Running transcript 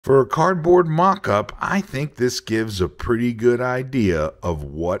For a cardboard mock-up, I think this gives a pretty good idea of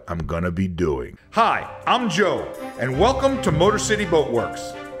what I'm gonna be doing. Hi, I'm Joe, and welcome to MotorCity Boat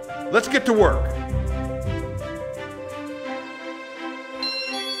Werks. Let's get to work.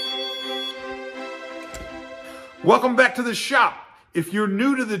 Welcome back to the shop. If you're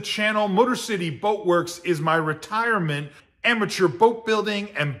new to the channel, MotorCity Boat Werks is my retirement amateur boat building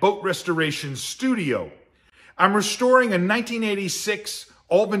and boat restoration studio. I'm restoring a 1986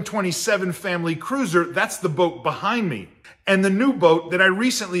 Albin 27 family cruiser. That's the boat behind me. And the new boat that I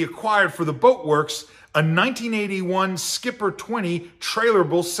recently acquired for the Boat Werks, a 1981 Skipper 20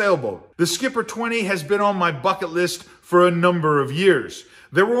 trailerable sailboat. The Skipper 20 has been on my bucket list for a number of years.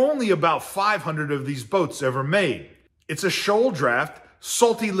 There were only about 500 of these boats ever made. It's a shoal draft,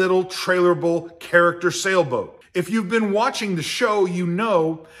 salty little trailerable character sailboat. If you've been watching the show, you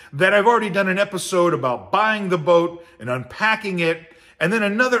know that I've already done an episode about buying the boat and unpacking it, and then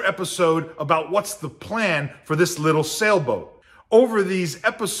another episode about what's the plan for this little sailboat. Over these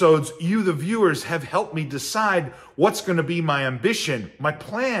episodes, you, the viewers, have helped me decide what's going to be my ambition, my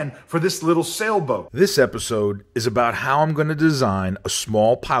plan for this little sailboat. This episode is about how I'm going to design a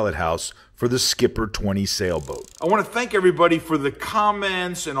small pilot house for the Skipper 20 sailboat. I want to thank everybody for the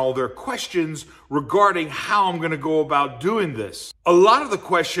comments and all their questions regarding how I'm going to go about doing this. A lot of the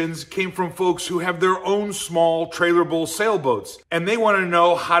questions came from folks who have their own small trailerable sailboats, and they want to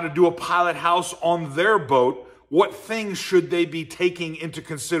know how to do a pilot house on their boat. What things should they be taking into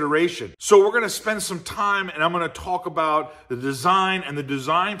consideration? So we're going to spend some time and I'm going to talk about the design and the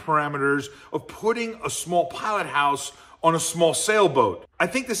design parameters of putting a small pilot house on a small sailboat. I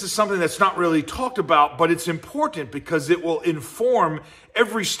think this is something that's not really talked about, but it's important because it will inform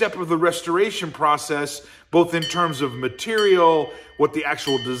every step of the restoration process, both in terms of material, what the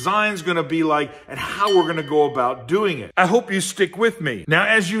actual design is going to be like, and how we're going to go about doing it. I hope you stick with me. Now,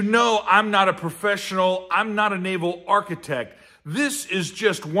 as you know, I'm not a professional. I'm not a naval architect. This is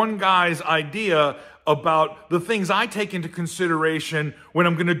just one guy's idea about the things I take into consideration when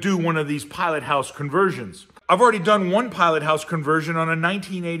I'm going to do one of these pilot house conversions. I've already done one pilot house conversion on a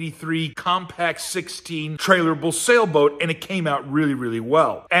 1983 Compact 16 trailerable sailboat, and it came out really, really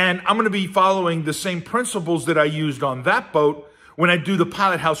well. And I'm going to be following the same principles that I used on that boat when I do the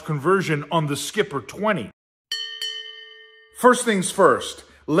pilot house conversion on the Skipper 20. First things first,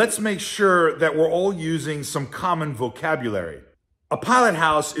 let's make sure that we're all using some common vocabulary. A pilot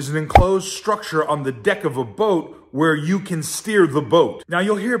house is an enclosed structure on the deck of a boat where you can steer the boat. Now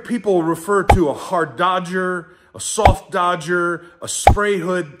you'll hear people refer to a hard dodger, a soft dodger, a spray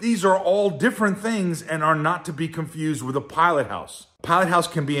hood. These are all different things and are not to be confused with a pilot house. A pilot house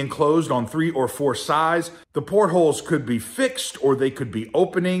can be enclosed on 3 or 4 sides. The portholes could be fixed or they could be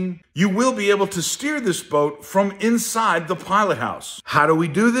opening. You will be able to steer this boat from inside the pilot house. How do we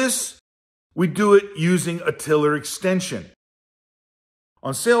do this? We do it using a tiller extension.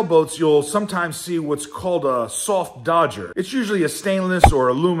 On sailboats, you'll sometimes see what's called a soft dodger. It's usually a stainless or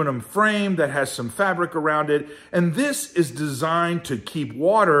aluminum frame that has some fabric around it, and this is designed to keep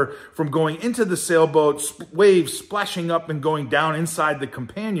water from going into the sailboat, waves splashing up and going down inside the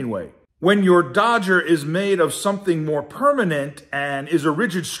companionway. When your dodger is made of something more permanent and is a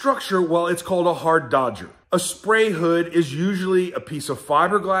rigid structure, well, it's called a hard dodger. A spray hood is usually a piece of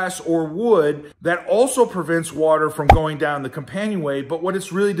fiberglass or wood that also prevents water from going down the companionway, but what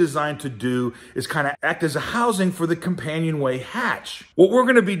it's really designed to do is kind of act as a housing for the companionway hatch. What we're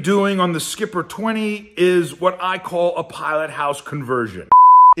going to be doing on the Skipper 20 is what I call a pilot house conversion.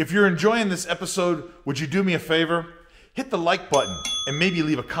 If you're enjoying this episode, would you do me a favor? Hit the like button and maybe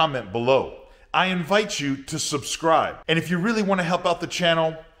leave a comment below. I invite you to subscribe. And if you really want to help out the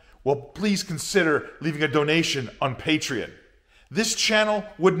channel, well, please consider leaving a donation on Patreon. This channel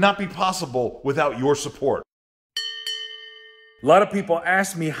would not be possible without your support. A lot of people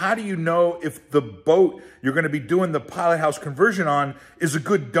ask me, how do you know if the boat you're going to be doing the pilot house conversion on is a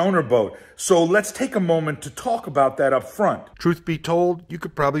good donor boat? So let's take a moment to talk about that up front. Truth be told, you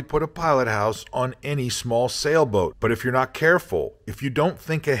could probably put a pilot house on any small sailboat. But if you're not careful, if you don't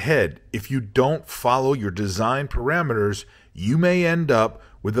think ahead, if you don't follow your design parameters, you may end up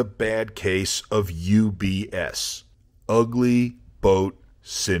with a bad case of UBS, ugly boat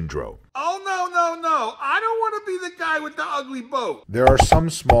syndrome. Oh, no. I don't want to be the guy with the ugly boat. There are some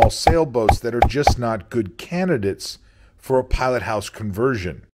small sailboats that are just not good candidates for a pilot house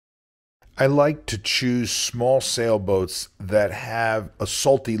conversion. I like to choose small sailboats that have a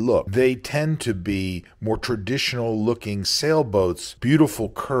salty look. They tend to be more traditional looking sailboats, beautiful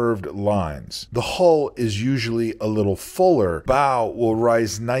curved lines. The hull is usually a little fuller. Bow will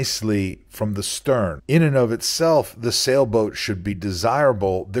rise nicely from the stern. In and of itself, the sailboat should be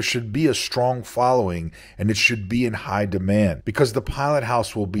desirable. There should be a strong following, and it should be in high demand. Because the pilot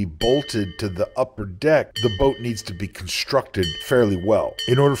house will be bolted to the upper deck, the boat needs to be constructed fairly well.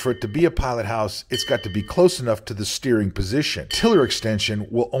 In order for it to be a pilot house, it's got to be close enough to the steering position. Tiller extension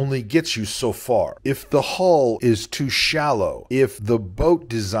will only get you so far. If the hull is too shallow, if the boat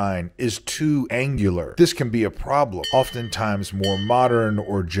design is too angular, this can be a problem. Oftentimes, more modern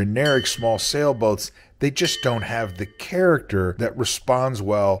or generic small sailboats, they just don't have the character that responds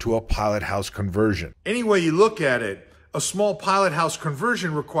well to a pilot house conversion. Any way you look at it, a small pilot house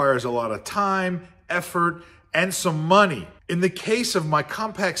conversion requires a lot of time, effort, and some money. In the case of my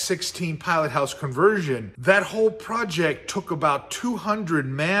Compact 16 pilot house conversion, that whole project took about 200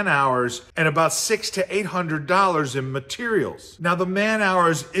 man hours and about $600 to $800 in materials. Now the man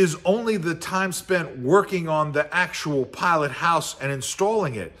hours is only the time spent working on the actual pilot house and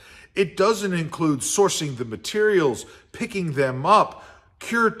installing it. It doesn't include sourcing the materials, picking them up,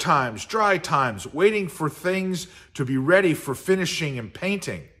 cure times, dry times, waiting for things to be ready for finishing and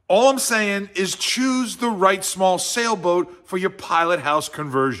painting. All I'm saying is choose the right small sailboat for your pilot house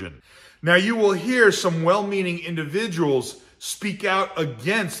conversion. Now you will hear some well-meaning individuals speak out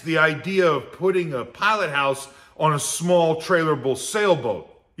against the idea of putting a pilot house on a small trailerable sailboat.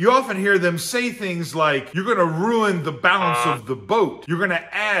 You often hear them say things like, you're going to ruin the balance of the boat. You're going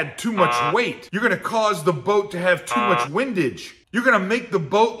to add too much weight. You're going to cause the boat to have too much windage. You're going to make the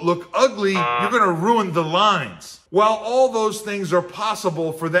boat look ugly. You're going to ruin the lines. While all those things are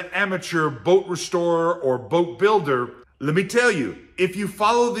possible for the amateur boat restorer or boat builder, let me tell you, if you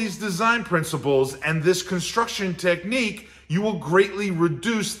follow these design principles and this construction technique, you will greatly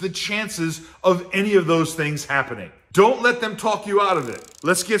reduce the chances of any of those things happening. Don't let them talk you out of it.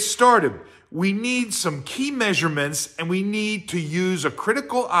 Let's get started. We need some key measurements and we need to use a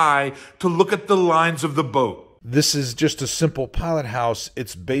critical eye to look at the lines of the boat. This is just a simple pilot house.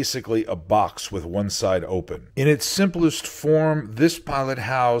 It's basically a box with one side open. In its simplest form, this pilot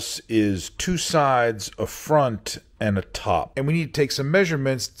house is two sides, a front, and a top. And we need to take some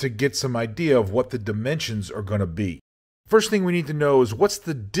measurements to get some idea of what the dimensions are going to be. First thing we need to know is what's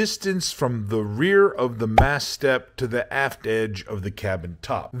the distance from the rear of the mast step to the aft edge of the cabin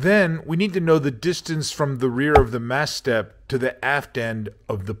top. Then we need to know the distance from the rear of the mast step to the aft end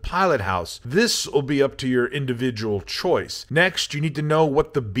of the pilot house. This will be up to your individual choice. Next, you need to know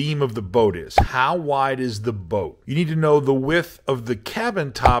what the beam of the boat is. How wide is the boat? You need to know the width of the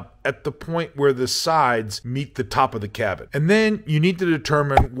cabin top at the point where the sides meet the top of the cabin. And then you need to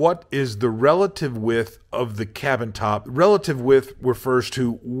determine what is the relative width of the cabin top. Relative width refers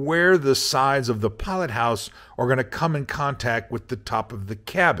to where the sides of the pilot house are going to come in contact with the top of the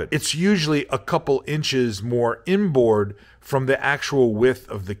cabin. It's usually a couple inches more inboard from the actual width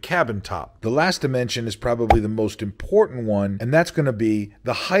of the cabin top. The last dimension is probably the most important one, and that's going to be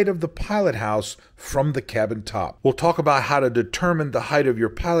the height of the pilot house from the cabin top. We'll talk about how to determine the height of your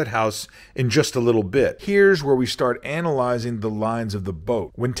pilot house in just a little bit. Here's where we start analyzing the lines of the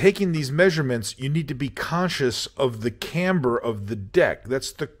boat. When taking these measurements, you need to be conscious of the camber of the deck.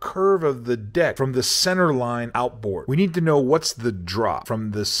 That's the curve of the deck from the center line outboard. We need to know what's the drop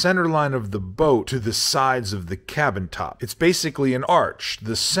from the center line of the boat to the sides of the cabin top. It's basically an arch.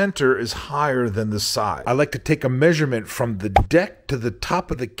 The center is higher than the side. I like to take a measurement from the deck to the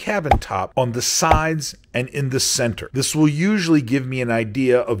top of the cabin top on the sides and in the center. This will usually give me an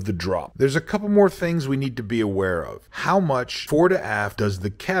idea of the drop. There's a couple more things we need to be aware of. How much fore to aft does the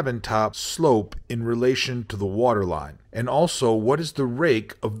cabin top slope in relation to the waterline? And also, what is the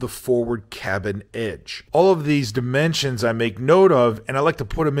rake of the forward cabin edge? All of these dimensions I make note of, and I like to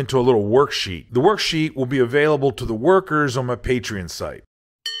put them into a little worksheet. The worksheet will be available to the workers on my Patreon site.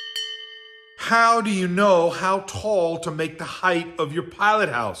 How do you know how tall to make the height of your pilot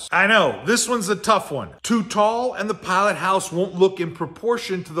house? I know, this one's a tough one. Too tall and the pilot house won't look in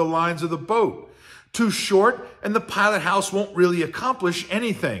proportion to the lines of the boat. Too short and the pilot house won't really accomplish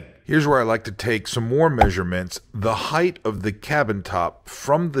anything. Here's where I like to take some more measurements. The height of the cabin top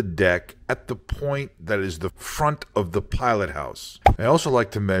from the deck at the point that is the front of the pilot house. I also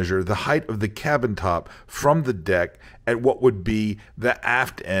like to measure the height of the cabin top from the deck at what would be the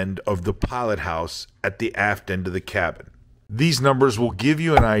aft end of the pilot house at the aft end of the cabin. These numbers will give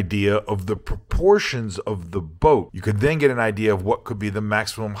you an idea of the proportions of the boat. You could then get an idea of what could be the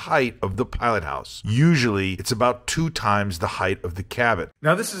maximum height of the pilot house. Usually, it's about 2 times the height of the cabin.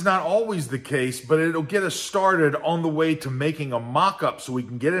 Now, this is not always the case, but it'll get us started on the way to making a mock-up so we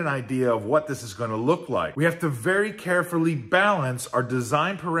can get an idea of what this is going to look like. We have to very carefully balance our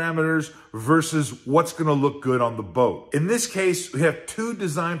design parameters versus what's going to look good on the boat. In this case, we have two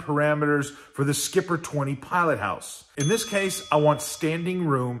design parameters for the Skipper 20 Pilot House. In this case, I want standing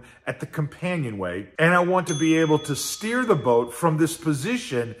room at the companionway, and I want to be able to steer the boat from this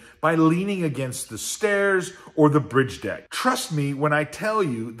position by leaning against the stairs or the bridge deck. Trust me when I tell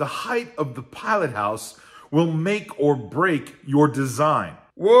you the height of the pilot house will make or break your design.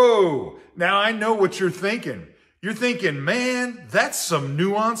 Whoa, now I know what you're thinking. You're thinking, man, that's some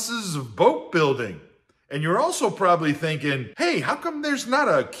nuances of boat building. And you're also probably thinking, hey, how come there's not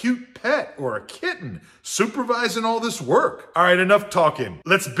a cute pet or a kitten supervising all this work? All right, enough talking.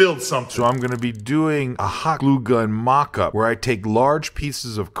 Let's build something. So I'm going to be doing a HotGlue Gun mock-up where I take large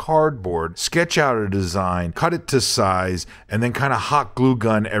pieces of cardboard, sketch out a design, cut it to size, and then kind of hot glue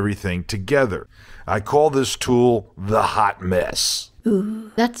gun everything together. I call this tool the Hot Mess.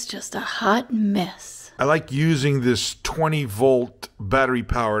 Ooh, that's just a hot mess. I like using this 20-volt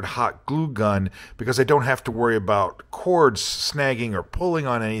battery-powered hot glue gun because I don't have to worry about cords snagging or pulling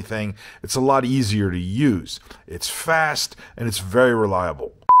on anything. It's a lot easier to use. It's fast and it's very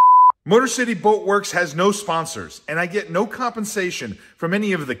reliable. MotorCity Boat Werks has no sponsors, and I get no compensation from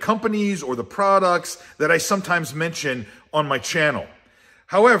any of the companies or the products that I sometimes mention on my channel.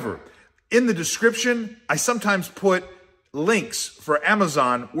 However, in the description, I sometimes put links for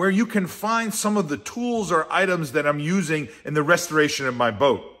Amazon where you can find some of the tools or items that I'm using in the restoration of my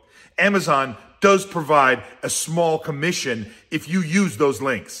boat. Amazon does provide a small commission if you use those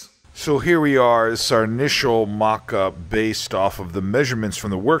links. So here we are. This is our initial mock-up based off of the measurements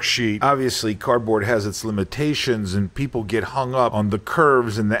from the worksheet. Obviously, cardboard has its limitations and people get hung up on the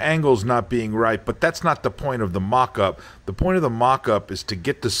curves and the angles not being right, but that's not the point of the mock-up. The point of the mock-up is to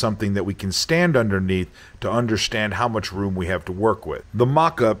get to something that we can stand underneath to understand how much room we have to work with. The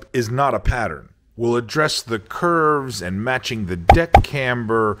mock-up is not a pattern. We'll address the curves and matching the deck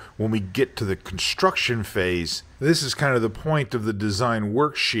camber when we get to the construction phase. This is kind of the point of the design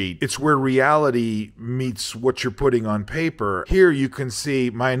worksheet. It's where reality meets what you're putting on paper. Here you can see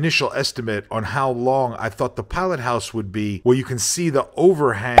my initial estimate on how long I thought the pilot house would be, where you can see the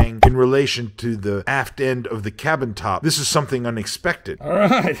overhang in relation to the aft end of the cabin top. This is something unexpected. All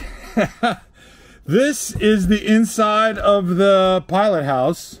right. This is the inside of the pilot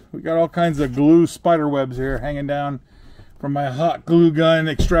house. We got all kinds of glue spider webs here hanging down from my hot glue gun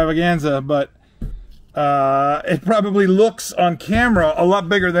extravaganza, but it probably looks on camera a lot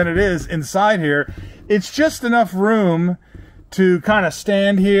bigger than it is inside here. It's just enough room to kind of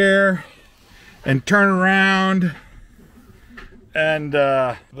stand here and turn around. And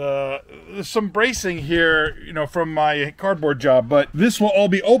there's some bracing here, you know, from my cardboard job, but this will all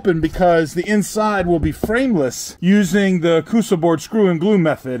be open because the inside will be frameless using the Kusa board screw and glue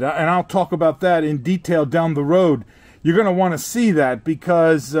method, and I'll talk about that in detail down the road. You're going to want to see that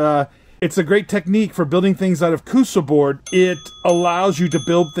because it's a great technique for building things out of Kusa board. It allows you to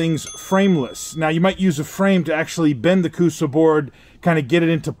build things frameless. Now, you might use a frame to actually bend the Kusa board, kind of get it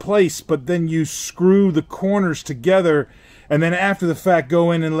into place, but then you screw the corners together. And then after the fact,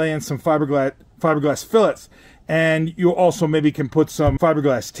 go in and lay in some fiberglass fillets. And you also maybe can put some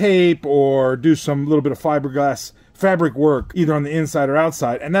fiberglass tape or do some little bit of fiberglass fabric work either on the inside or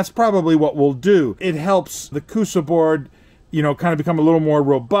outside. And that's probably what we'll do. It helps the Kusa board, you know, kind of become a little more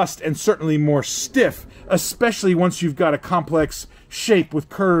robust and certainly more stiff, especially once you've got a complex shape with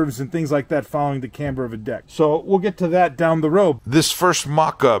curves and things like that following the camber of a deck. So we'll get to that down the road. This first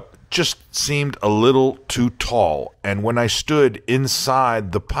mock-up just seemed a little too tall, and when I stood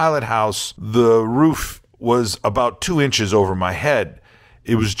inside the pilot house, the roof was about 2 inches over my head.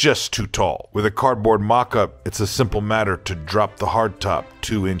 It was just too tall. With a cardboard mock-up, it's a simple matter to drop the hardtop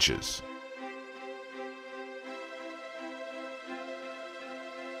 2 inches.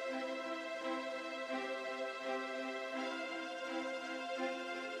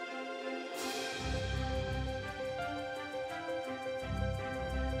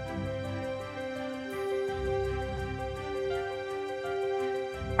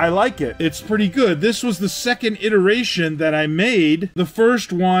 I like it. It's pretty good. This was the second iteration that I made. The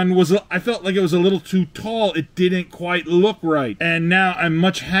first one was, I felt like it was a little too tall. It didn't quite look right. And now I'm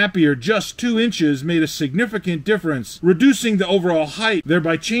much happier. Just 2 inches made a significant difference, reducing the overall height,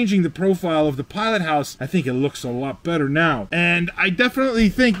 thereby changing the profile of the pilot house. I think it looks a lot better now. And I definitely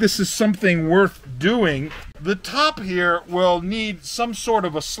think this is something worth doing. The top here will need some sort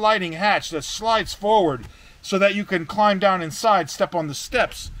of a sliding hatch that slides forward, so that you can climb down inside, step on the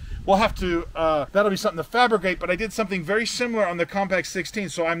steps. We'll have to, that'll be something to fabricate, but I did something very similar on the Compact 16,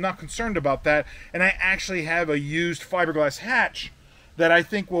 so I'm not concerned about that. And I actually have a used fiberglass hatch that I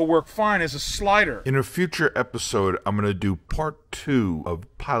think will work fine as a slider. In a future episode, I'm going to do part 2 of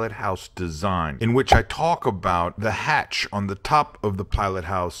Pilothouse design, in which I talk about the hatch on the top of the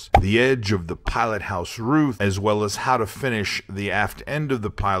Pilothouse, the edge of the Pilothouse roof, as well as how to finish the aft end of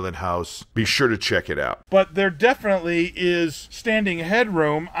the Pilothouse. Be sure to check it out. But there definitely is standing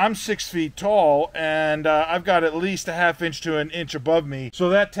headroom. I'm 6 feet tall, and I've got at least a ½ inch to an inch above me, so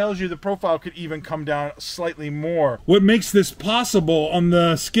that tells you the profile could even come down slightly more. What makes this possible on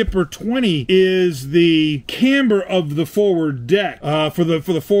the Skipper 20 is the camber of the forward deck for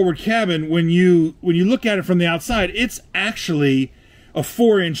the forward cabin. When you look at it from the outside, it's actually a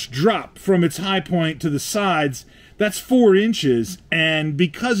 4-inch drop from its high point to the sides. That's 4 inches, and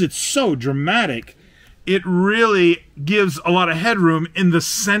because it's so dramatic, it really gives a lot of headroom in the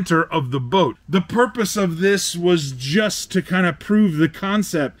center of the boat. The purpose of this was just to kind of prove the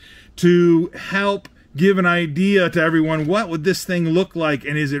concept, to help give an idea to everyone, what would this thing look like,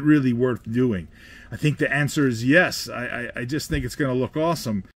 and is it really worth doing? I think the answer is yes. I just think it's going to look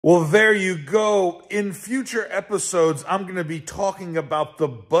awesome. Well, there you go. In future episodes, I'm going to be talking about the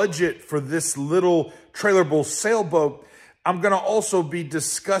budget for this little trailerable sailboat. I'm going to also be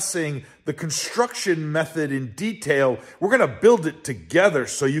discussing the construction method in detail. We're going to build it together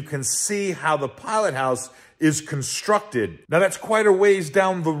so you can see how the Pilothouse is constructed. Now, that's quite a ways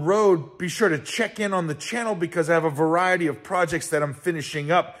down the road. Be sure to check in on the channel because I have a variety of projects that I'm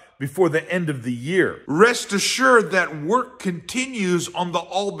finishing up before the end of the year. Rest assured that work continues on the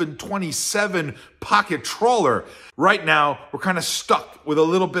Albin 27 pocket trawler. Right now, we're kind of stuck with a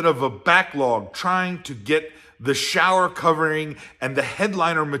little bit of a backlog trying to get the shower covering and the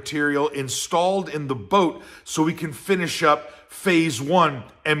headliner material installed in the boat so we can finish up phase 1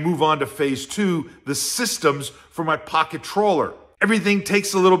 and move on to phase 2, the systems for my pocket trawler. Everything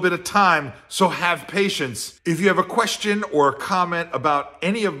takes a little bit of time, so have patience. If you have a question or a comment about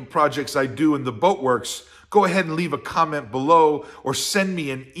any of the projects I do in the Boat Werks, go ahead and leave a comment below or send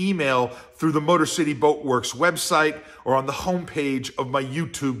me an email through the MotorCity Boat Werks website or on the homepage of my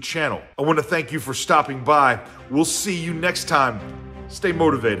YouTube channel. I want to thank you for stopping by. We'll see you next time. Stay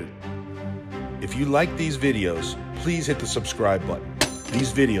motivated. If you like these videos, please hit the subscribe button.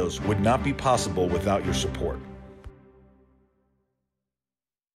 These videos would not be possible without your support.